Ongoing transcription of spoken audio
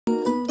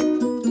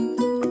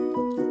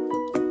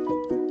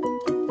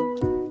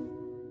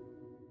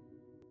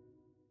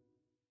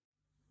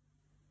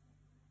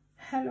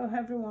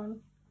everyone,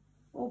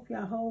 hope you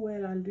are all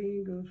well and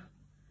doing good.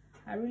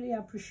 I really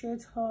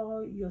appreciate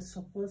all your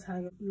support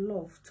and your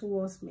love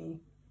towards me.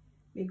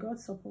 May God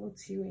support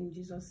you in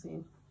Jesus'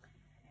 name.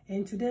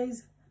 In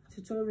today's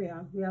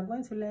tutorial, we are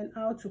going to learn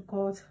how to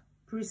cut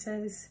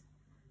Princess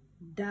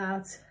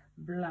Dart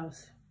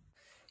Blouse.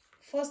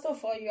 First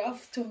of all, you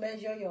have to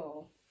measure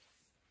your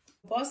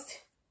bust.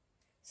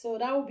 So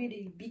that will be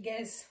the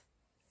biggest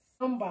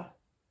number.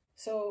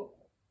 So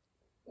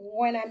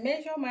when I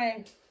measure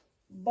my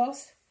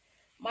bust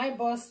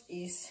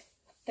is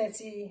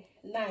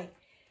 39.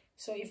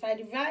 So if I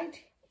divide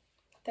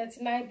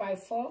 39 by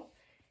 4,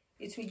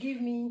 it will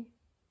give me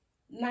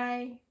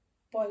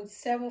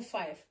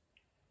 9.75.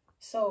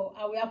 So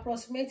I will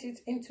approximate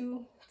it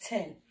into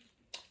 10.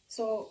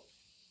 So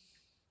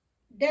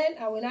then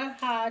I will now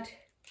add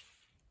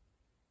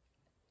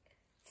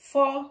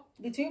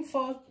between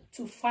 4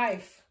 to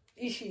 5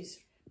 inches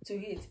to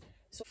it.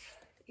 So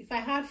if I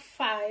add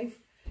 5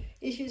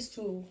 inches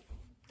to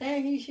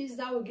 10 inches,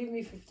 that will give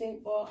me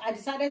 15, but I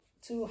decided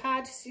to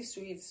add 6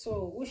 to it,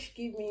 so which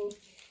give me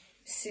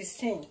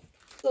 16.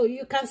 So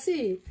you can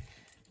see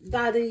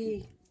that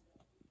the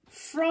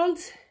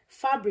front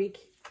fabric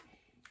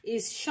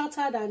is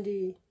shorter than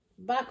the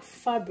back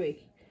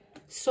fabric.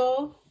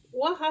 So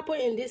what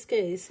happened in this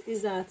case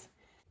is that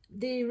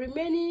the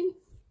remaining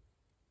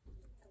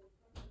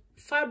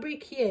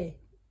fabric here,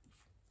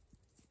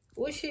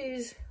 which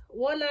is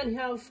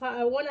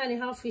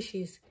 1.5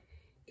 inches,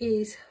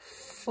 is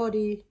for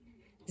the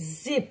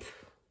zip.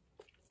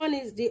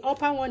 The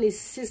upper one is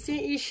 16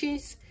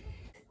 inches,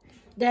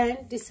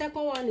 then the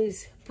second one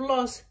is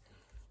plus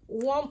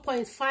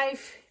 1.5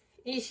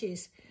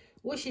 inches,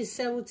 which is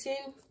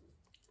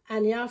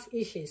 17.5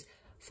 inches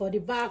for the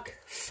back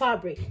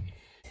fabric.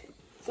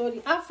 So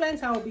the half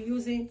length I will be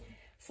using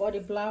for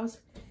the blouse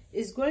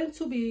is going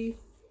to be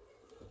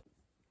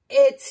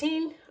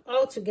 18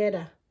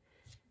 altogether.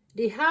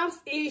 The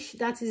half inch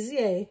that is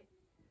here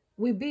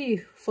will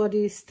be for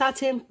the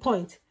starting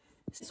point.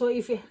 So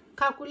if you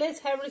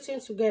calculate everything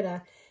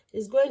together,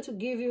 it's going to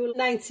give you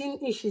 19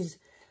 inches.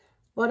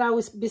 But I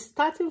will be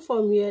starting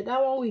from here.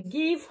 That one will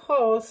give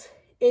us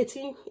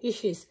 18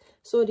 inches.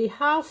 So the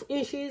half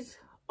inches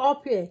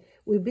up here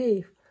will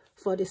be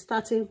for the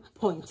starting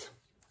point.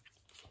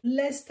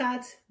 Let's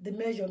start the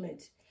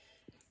measurement.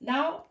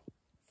 Now,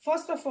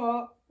 first of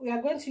all, we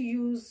are going to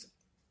use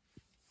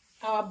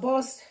our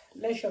bust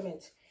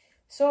measurement.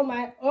 So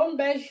my own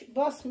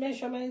bust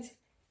measurement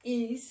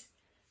is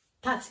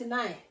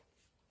 39.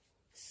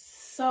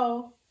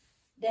 So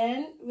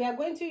then we are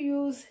going to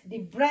use the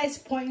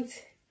breast point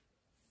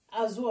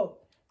as well.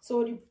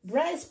 So the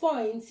breast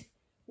point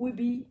will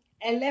be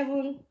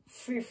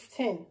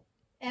 11.15.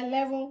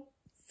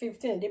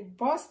 11.15. The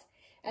bust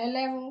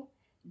 11,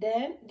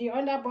 then the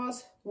under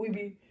bust will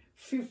be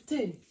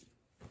 15.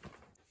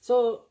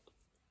 So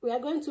we are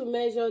going to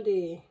measure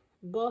the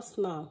bust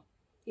now.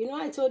 You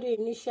know, I told you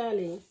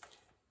initially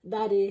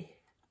that the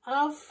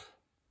half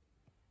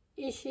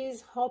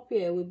inches up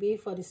here will be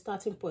for the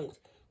starting point.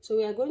 So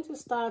we are going to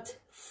start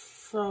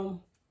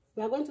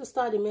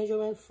the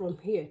measurement from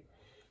here.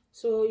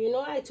 So you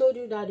know, I told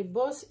you that the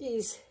bust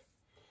is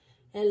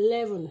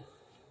 11,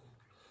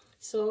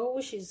 so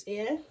which is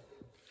here.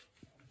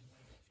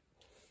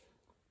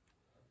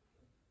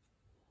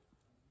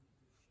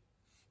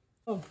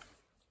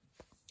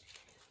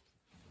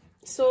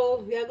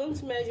 So we are going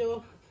to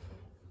measure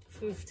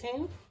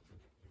 15.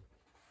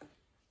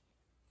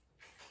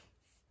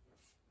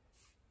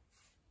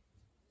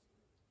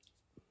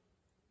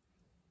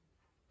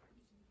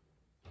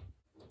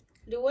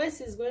 The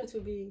waist is going to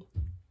be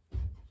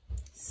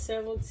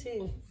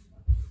 17.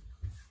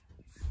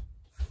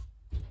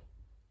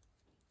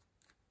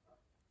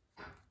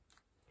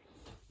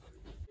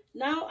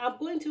 Now I'm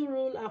going to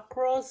roll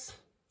across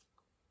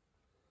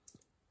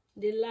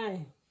the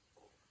line.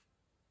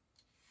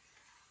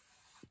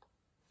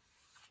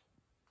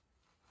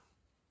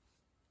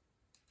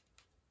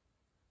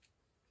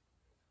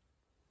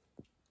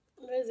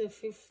 There's a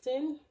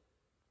 15.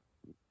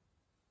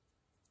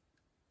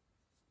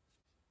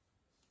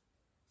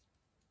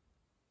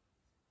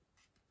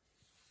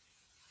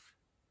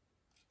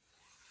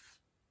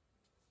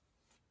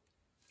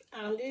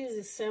 And this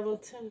is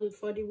 17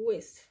 for the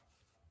waist.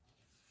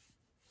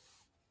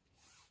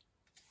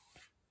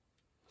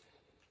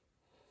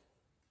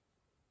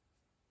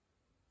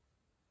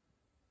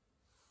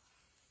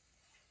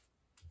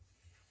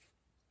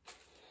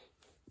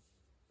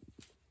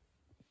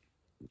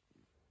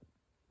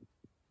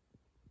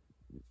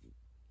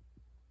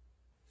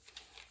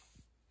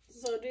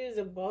 So this is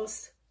the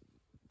bust.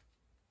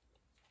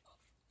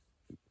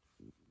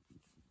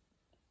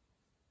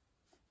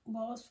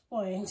 Bust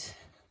point.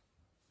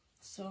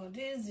 So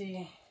this is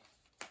the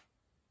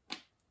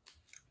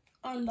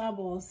under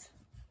bust,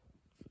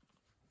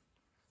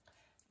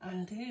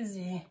 and this is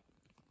the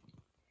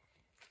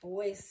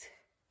waist.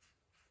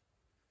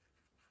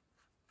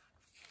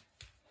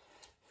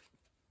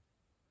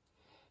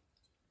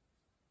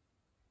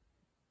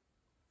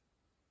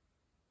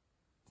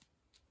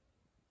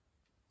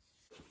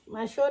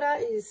 My shoulder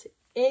is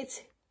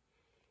 8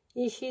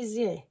 inches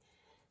here,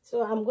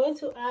 so I'm going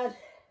to add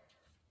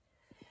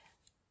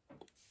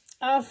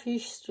half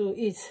inch to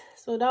it,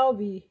 so that will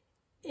be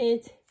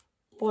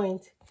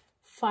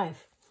 8.5.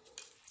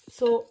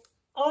 so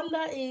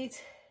under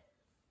it,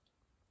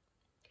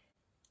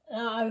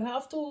 I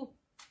have to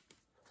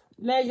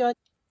measure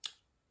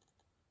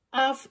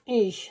half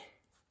inch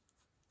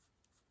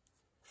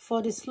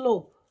for the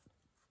slope.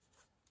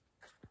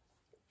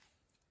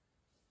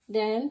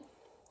 Then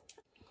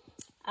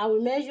I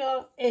will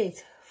measure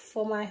 8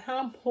 for my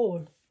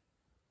armhole.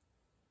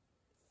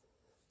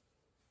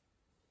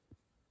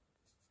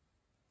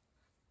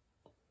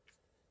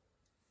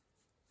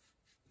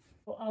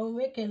 So I will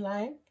make a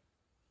line.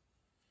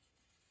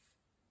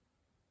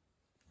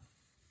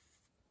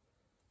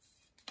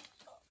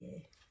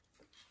 Okay.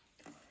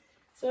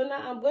 So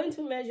now I'm going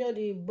to measure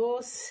the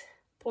bust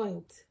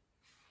point,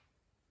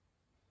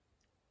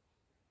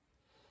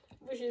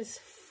 which is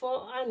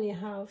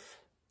 4.5.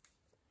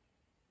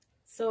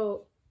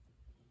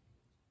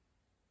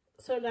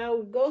 So now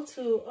we go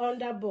to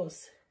under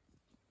bust.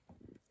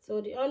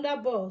 So the under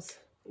bust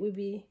will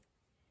be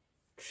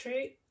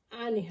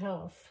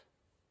 3.5.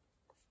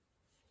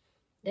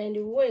 Then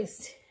the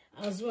waist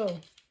as well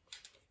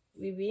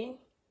will be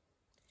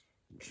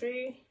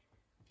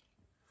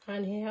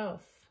 3.5.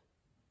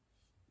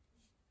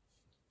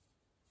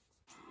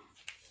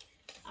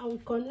 I will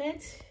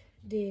connect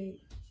the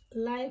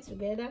line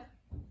together.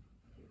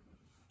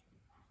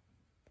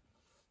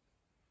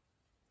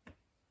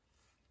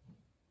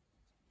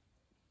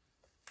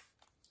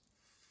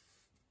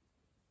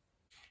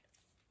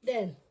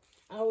 Then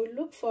I will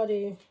look for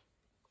the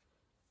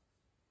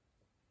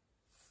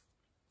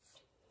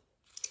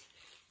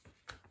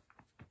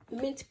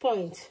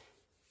midpoint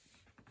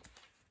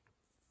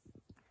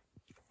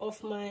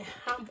of my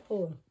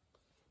armhole.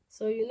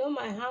 So you know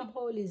my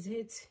armhole is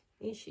 8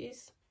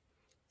 inches.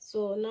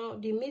 So now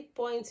the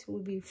midpoint will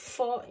be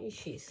 4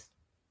 inches.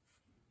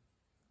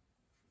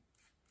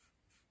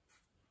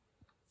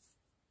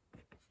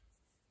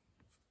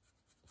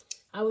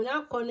 I will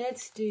now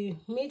connect the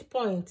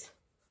midpoint.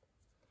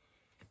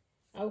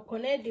 I will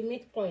connect the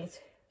midpoint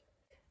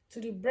to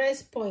the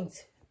breast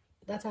point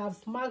that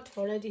I've marked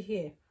already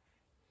here.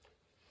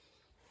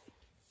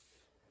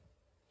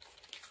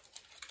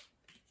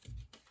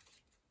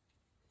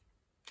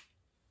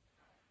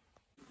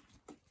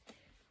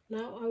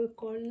 Now I will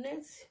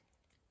connect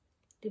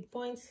the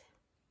points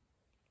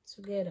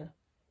together.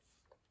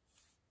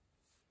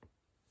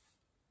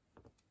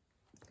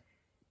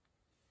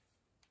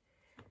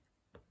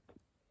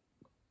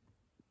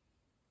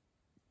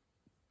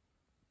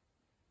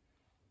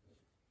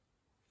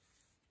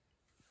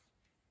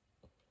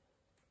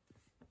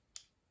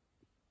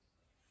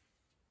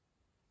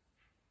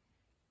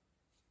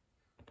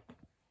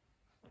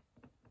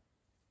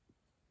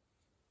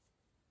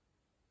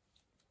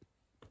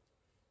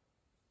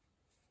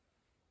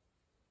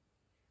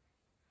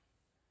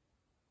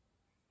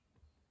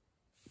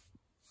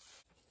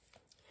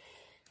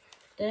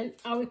 Then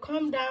I will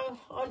come down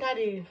under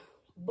the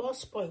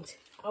bust point.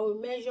 I will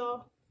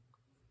measure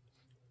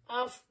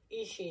half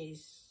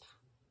inches.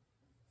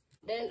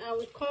 Then I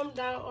will come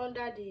down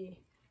under the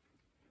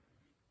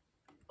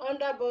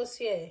under bust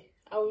here.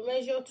 I will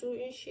measure 2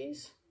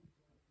 inches.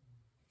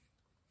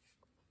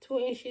 2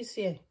 inches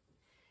here.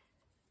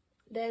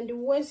 Then the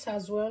waist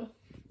as well,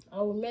 I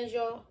will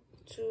measure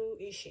 2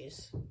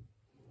 inches.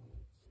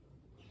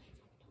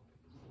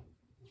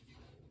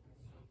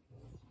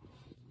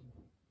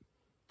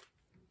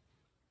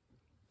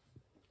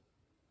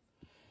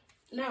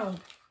 Now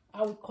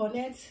I will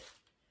connect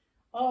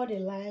all the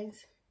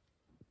lines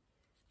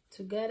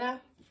together.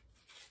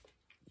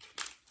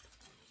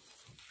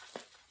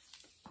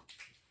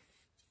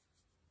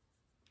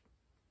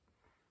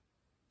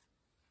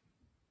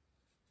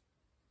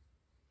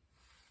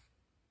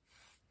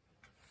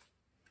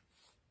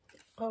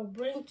 I'll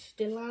bring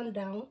the line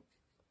down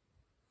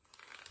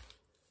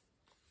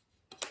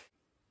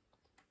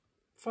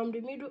from the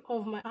middle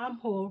of my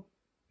armhole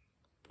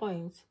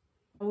point.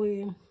 I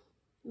will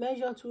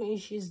measure 2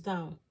 inches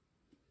down.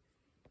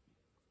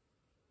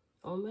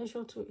 I'll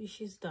measure 2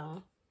 inches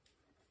down.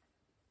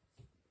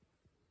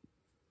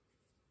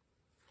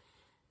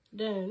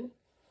 Then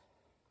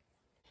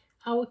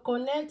I will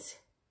connect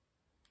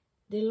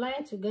the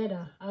line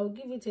together. I will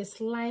give it a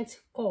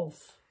slight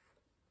curve.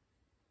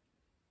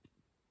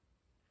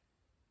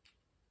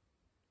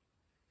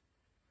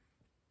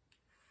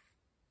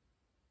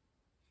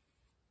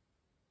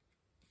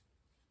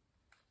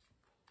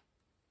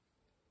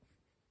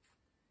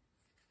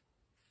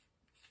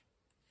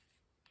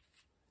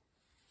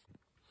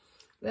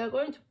 We are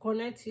going to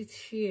connect it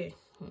here.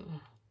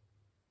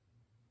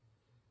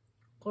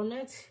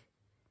 Connect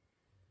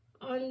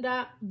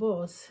under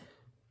bust.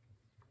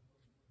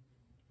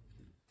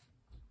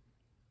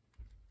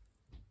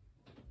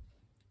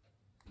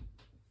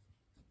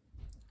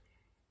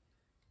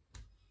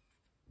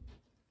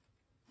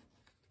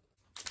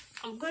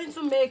 I'm going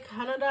to make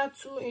another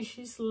 2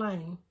 inches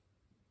line.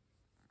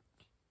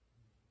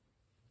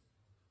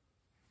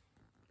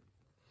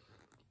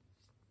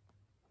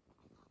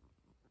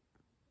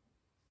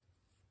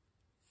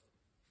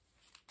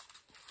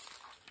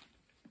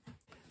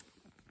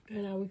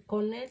 And I will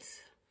connect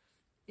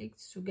it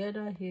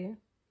together here.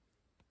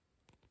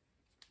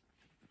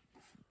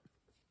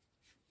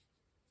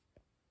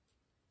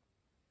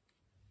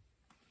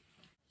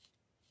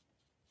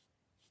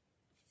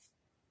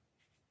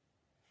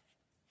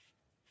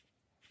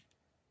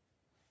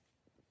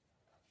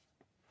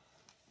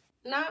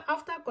 Now,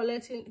 after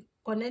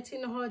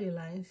connecting all the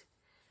lines,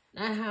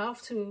 I have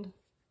to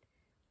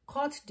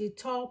cut the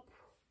top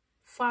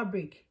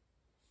fabric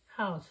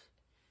out.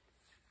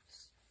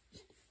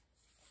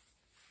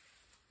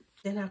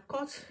 Then I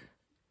cut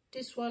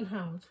this one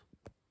out.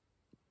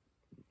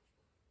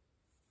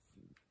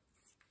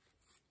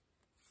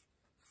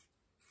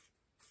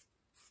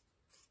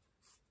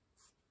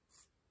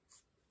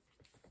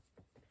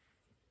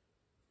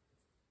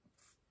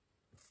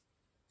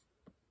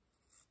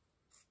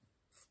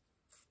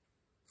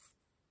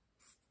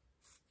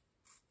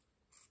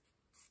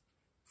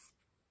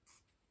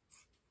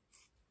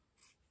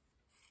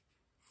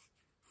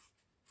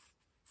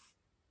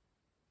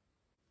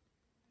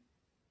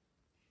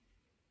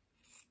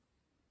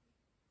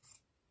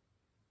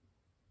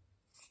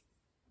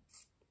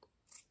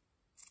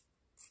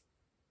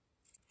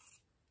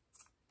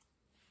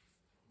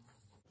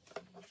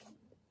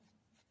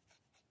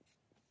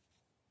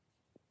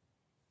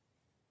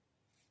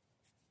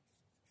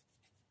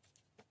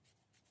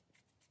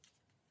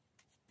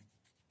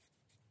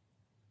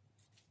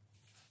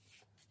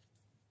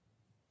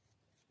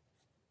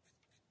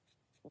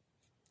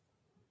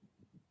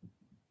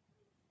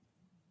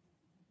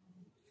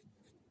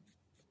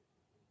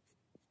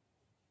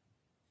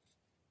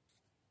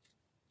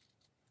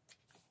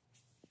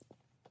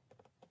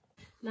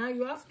 Now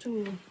you have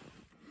to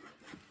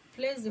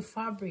place the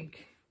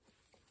fabric.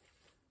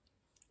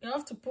 You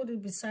have to put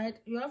it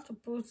beside, you have to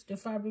put the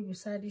fabric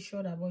beside each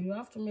other, but you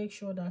have to make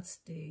sure that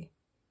the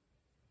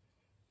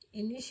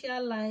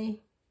initial line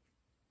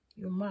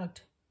you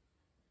marked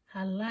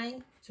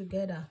align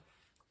together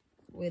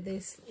with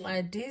this,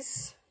 like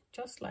this,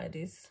 just like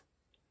this.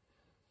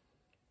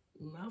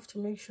 You have to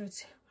make sure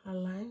it's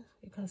aligned.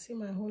 You can see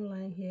my whole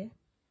line here.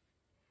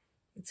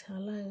 It's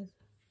aligned.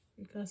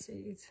 You can see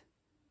it.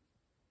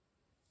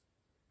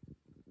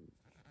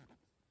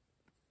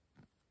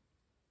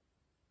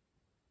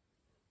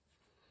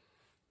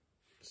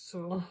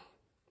 So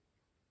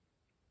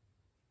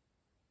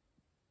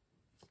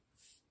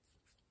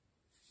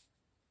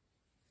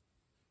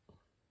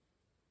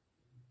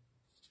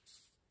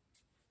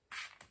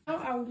now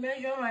I will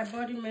measure my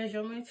body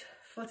measurement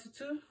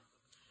 42.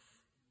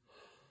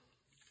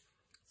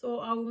 So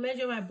I will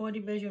measure my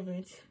body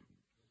measurement.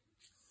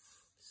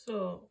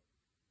 So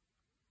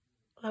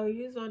I will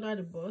use under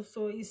the bust.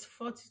 So it's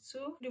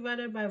 42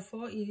 divided by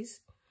 4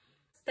 is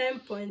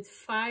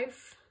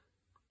 10.5.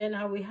 And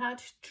I will add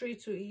 3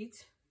 to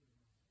it.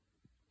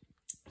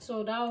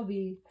 So that will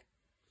be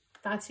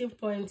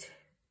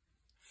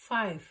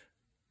 13.5.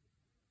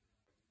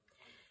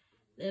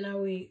 Then I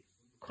will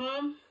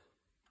come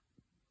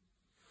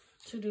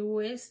to the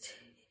waist.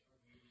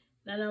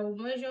 Then I will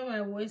measure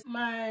my waist.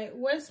 My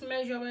waist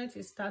measurement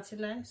is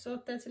 39. So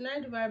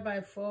 39 divided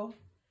by 4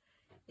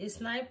 is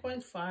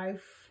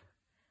 9.5.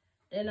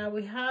 Then I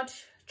will add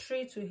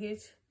 3 to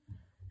it.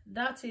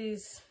 That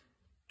is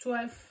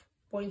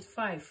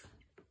 12.5.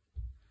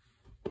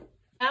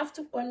 I have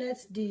to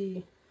connect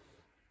the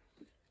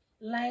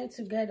line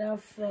together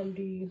from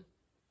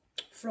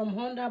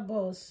under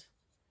bust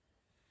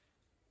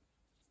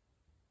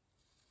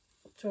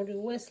to the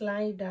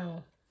waistline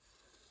down.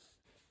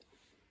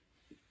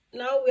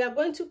 Now we are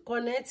going to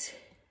connect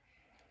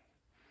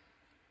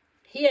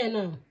here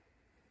now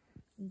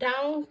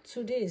down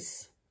to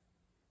this.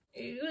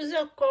 Use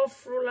a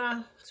curve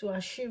ruler to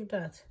achieve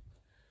that.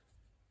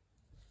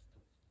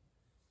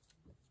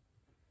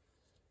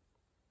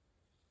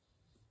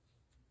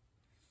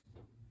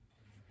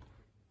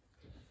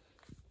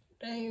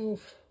 Then you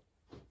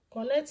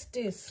connect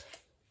this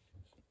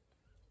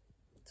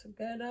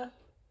together.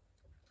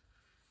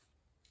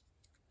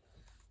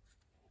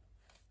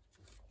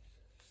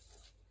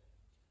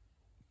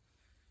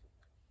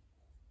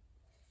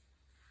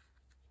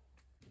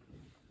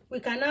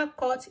 We can now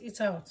cut it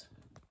out.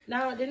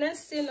 Now the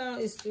next thing now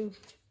is to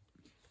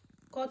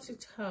cut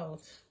it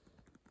out.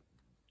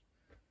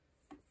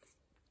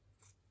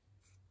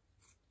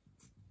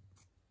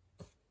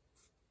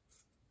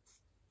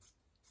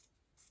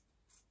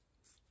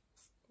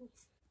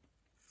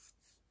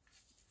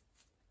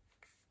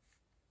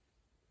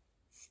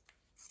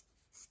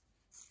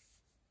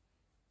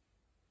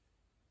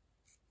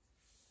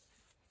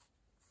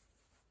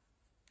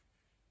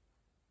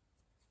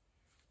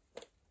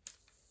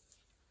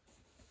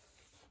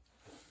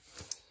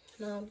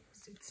 Now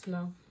it's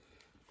now.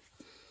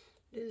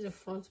 This is the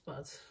front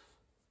part,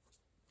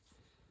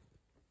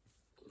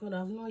 but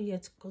I've not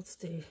yet cut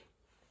the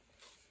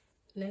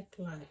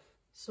neckline.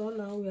 So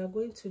now we are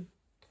going to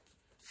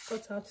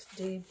cut out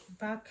the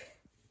back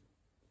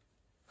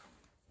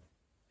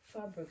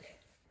fabric.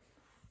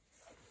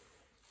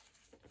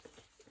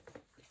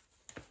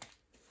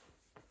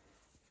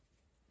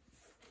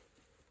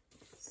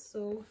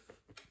 So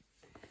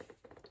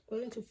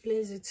going to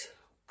place it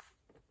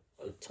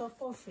on top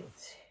of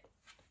it.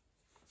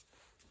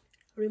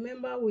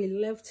 Remember, we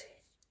left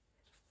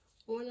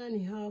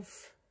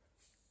 1.5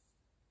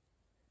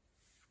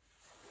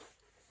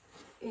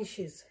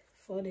 inches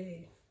for the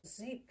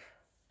zip.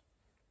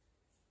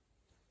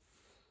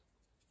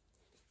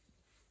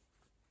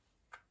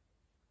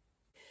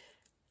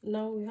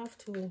 Now we have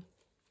to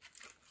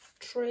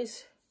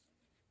trace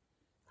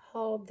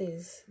all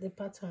this, the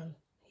pattern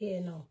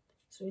here now,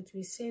 so it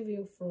will save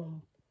you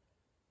from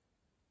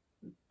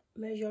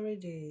measuring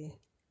the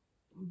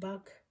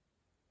back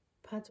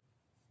part.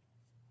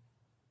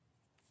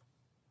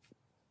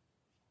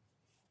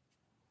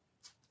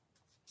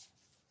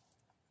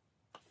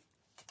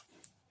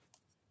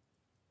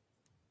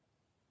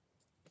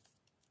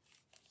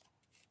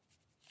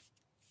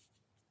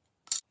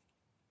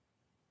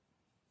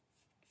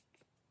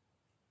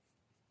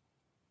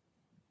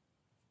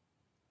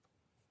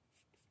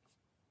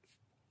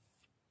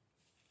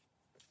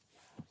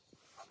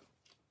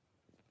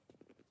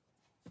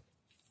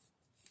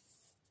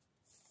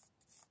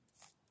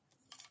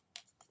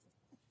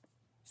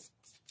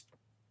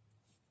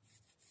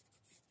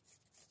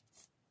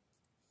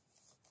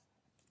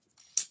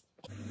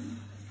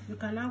 You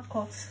can now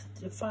cut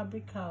the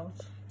fabric out.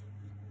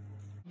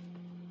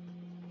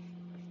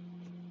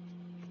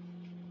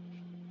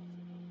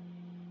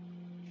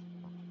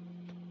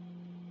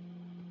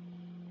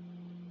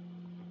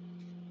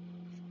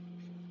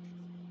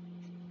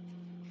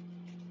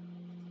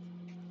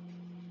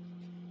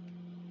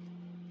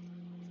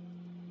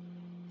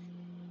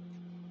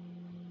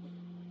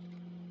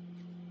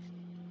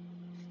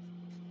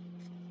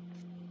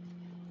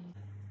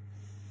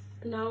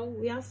 Now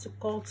we have to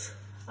cut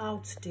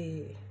out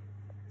the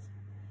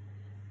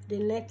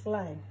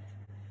neckline,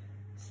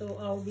 so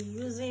I'll be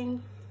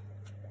using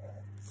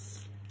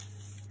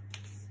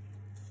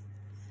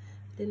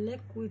the neck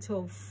width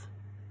of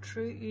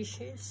 3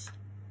 inches,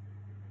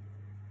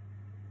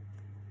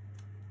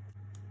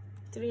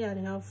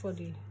 3.5 for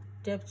the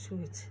depth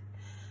width.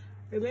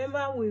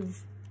 Remember,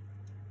 we've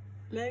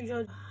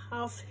measured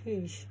 1/2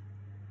 inch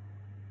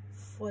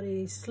for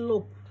the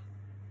slope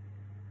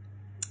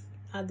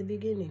at the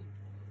beginning,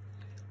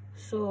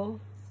 so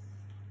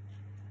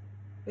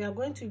we are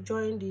going to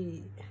join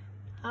the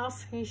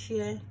 1/2 inch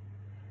here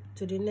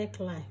to the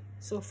neckline.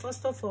 So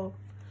first of all,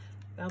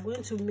 we are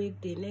going to make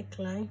the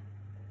neckline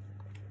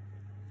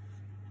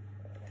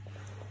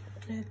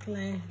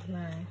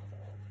line.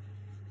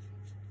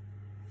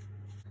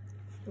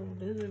 So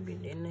this will be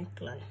the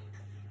neckline.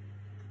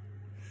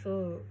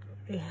 So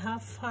a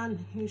 1/2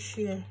 inch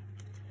here,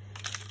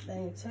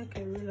 then you take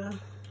a ruler,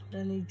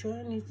 then you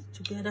join it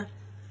together,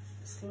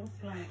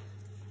 slope line.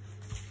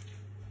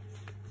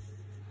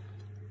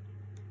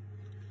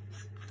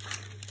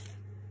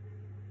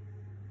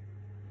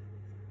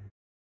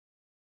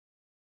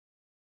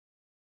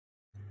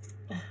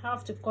 I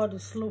have to cut the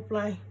slope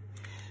line.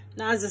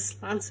 That's the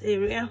slant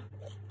area.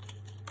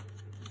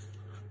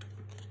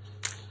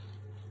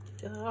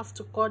 I have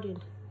to cut the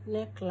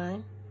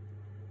neckline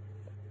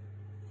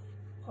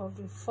of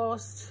the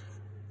first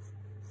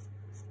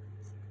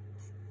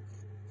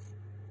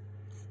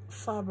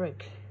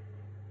fabric.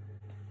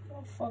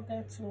 Don't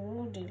forget to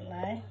roll the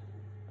line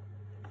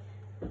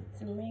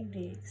to make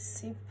the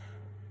zip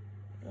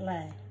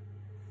line.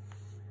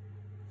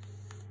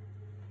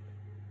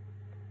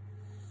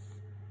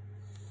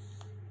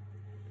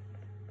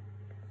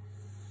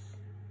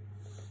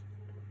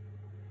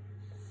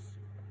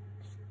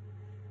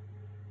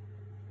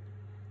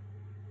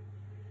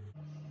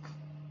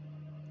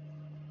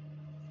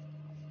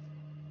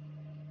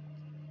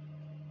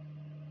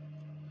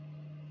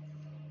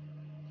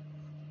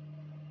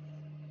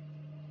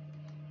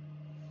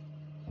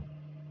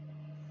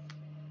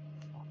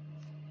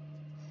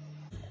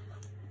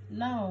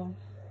 Now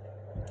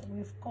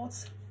we've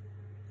cut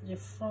the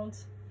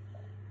front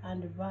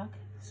and the back,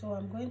 so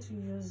I'm going to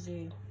use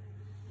the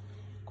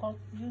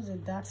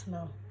dart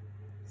now.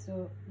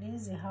 So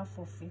this is the 1/2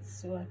 of it,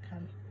 so I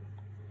can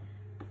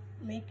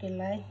make a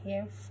line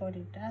here for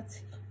the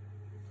dart.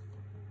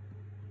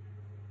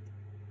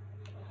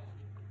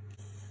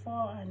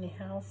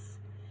 4.5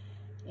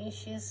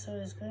 inches, so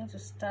it's going to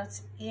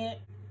start here.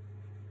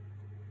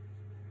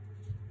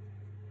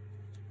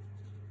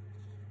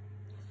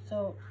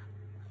 So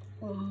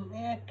from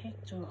here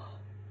to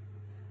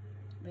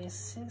be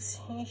 6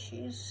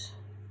 inches.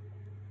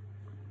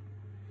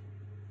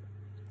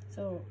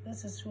 So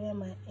this is where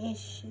my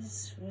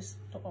inches will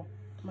stop,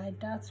 my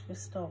dart will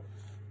stop.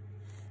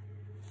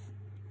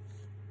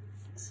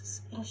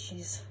 6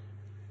 inches.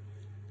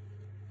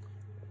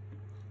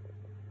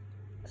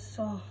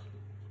 So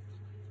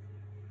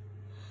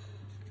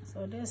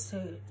this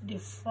is the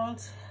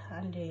front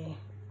and the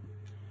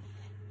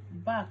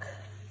back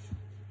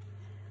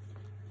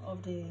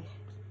of the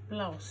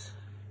blouse.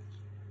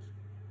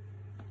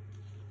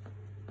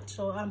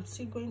 So I'm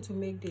still going to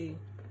make the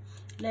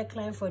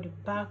neckline for the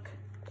back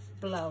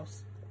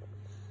blouse.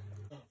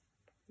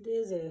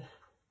 This is the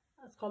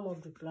outcome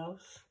of the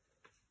blouse.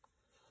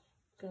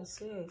 You can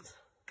see it.